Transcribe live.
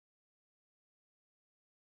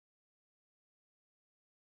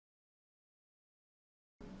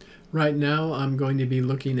Right now I'm going to be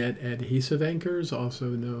looking at adhesive anchors, also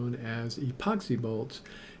known as epoxy bolts.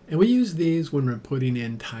 And we use these when we're putting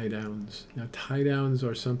in tie downs. Now tie downs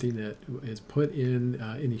are something that is put in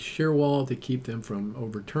any shear wall to keep them from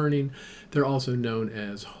overturning. They're also known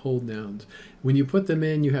as hold downs. When you put them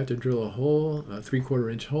in, you have to drill a hole, a 3/4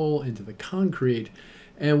 inch hole into the concrete.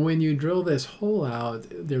 And when you drill this hole out,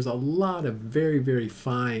 there's a lot of very, very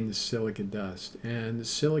fine silica dust. And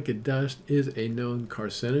silica dust is a known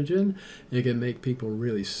carcinogen. It can make people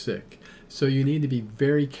really sick. So you need to be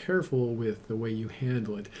very careful with the way you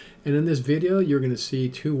handle it. And in this video, you're going to see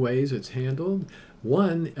two ways it's handled.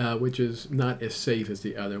 One, which is not as safe as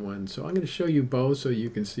the other one. So I'm going to show you both so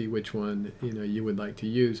you can see which one you would like to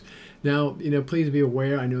use. Now, please be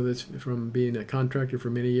aware, I know this from being a contractor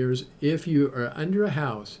for many years, if you are under a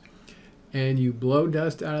house and you blow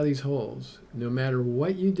dust out of these holes, no matter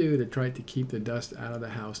what you do to try to keep the dust out of the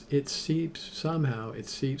house, it seeps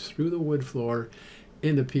through the wood floor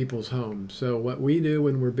into people's homes. So what we do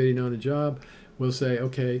when we're bidding on a job, we'll say,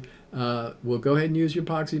 okay, we'll go ahead and use your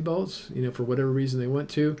epoxy bolts, for whatever reason they want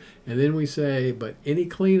to. And then we say, but any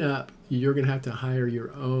cleanup, you're going to have to hire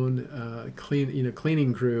your own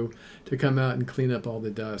cleaning crew to come out and clean up all the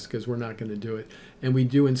dust, because we're not going to do it. And we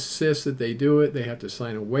do insist that they do it. They have to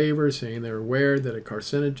sign a waiver saying they're aware that a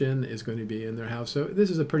carcinogen is going to be in their house. So this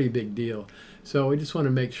is a pretty big deal. So we just want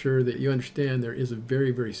to make sure that you understand there is a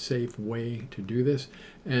very, very safe way to do this,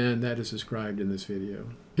 and that is described in this video.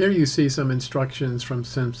 Here you see some instructions from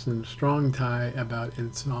Simpson Strong-Tie about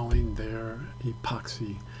installing their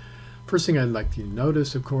epoxy. First thing I'd like you to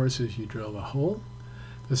notice, of course, is you drill a hole.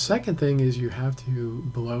 The second thing is you have to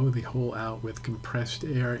blow the hole out with compressed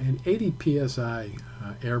air, and 80 psi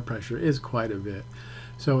air pressure is quite a bit.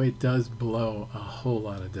 So it does blow a whole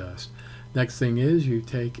lot of dust. Next thing is you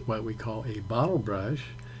take what we call a bottle brush,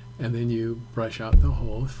 and then you brush out the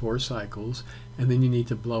hole 4 cycles, and then you need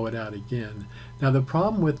to blow it out again. Now the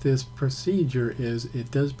problem with this procedure is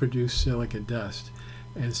it does produce silica dust,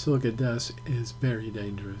 and silica dust is very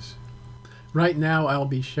dangerous. Right now I'll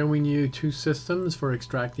be showing you 2 systems for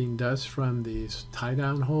extracting dust from these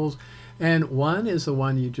tie-down holes, and one is the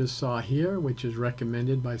one you just saw here, which is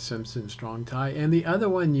recommended by Simpson Strong-Tie, and the other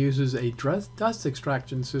one uses a dust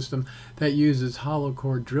extraction system that uses hollow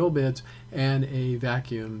core drill bits and a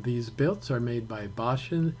vacuum. These bits are made by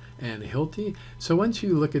Bosch and Hilti. So once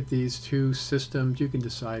you look at these 2 systems, you can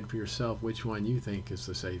decide for yourself which one you think is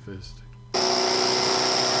the safest.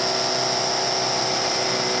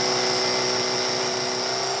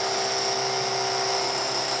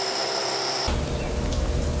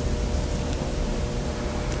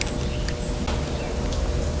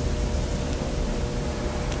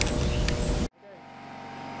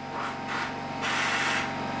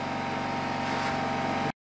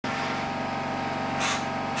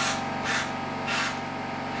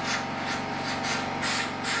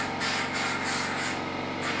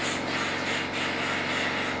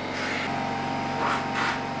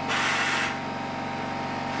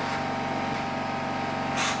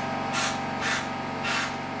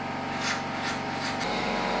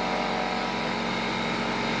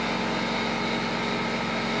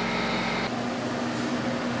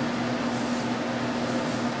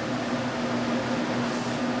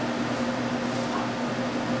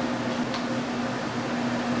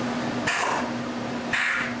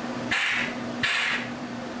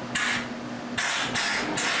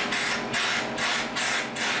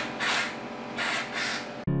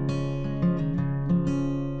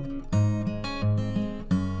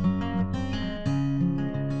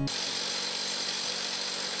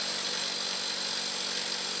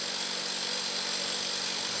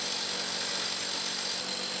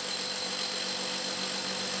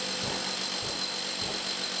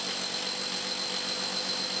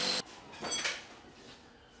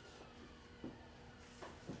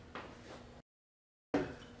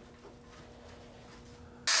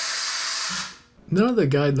 None of the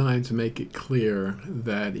guidelines make it clear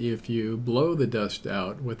that if you blow the dust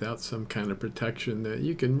out without some kind of protection, that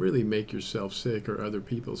you can really make yourself sick or other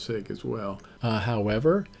people sick as well.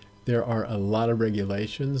 However, there are a lot of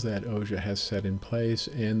regulations that OSHA has set in place,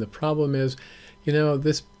 and the problem is,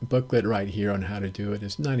 this booklet right here on how to do it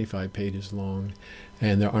is 95 pages long,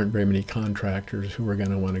 and there aren't very many contractors who are going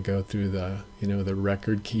to want to go through the, the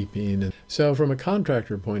record keeping. And so from a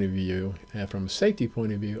contractor point of view, and from a safety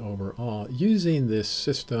point of view overall, using this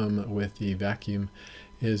system with the vacuum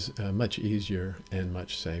is much easier and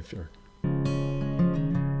much safer.